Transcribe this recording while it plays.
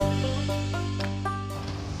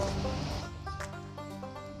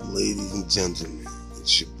ladies and gentlemen,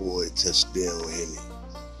 it's your boy Touchdown Henny,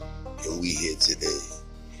 and we here today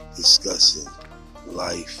discussing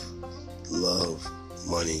life, love,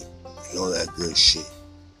 money, and all that good shit.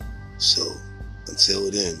 So,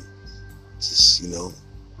 until then, just,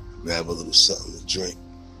 grab a little something to drink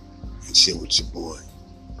and chill with your boy.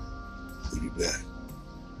 We'll be back.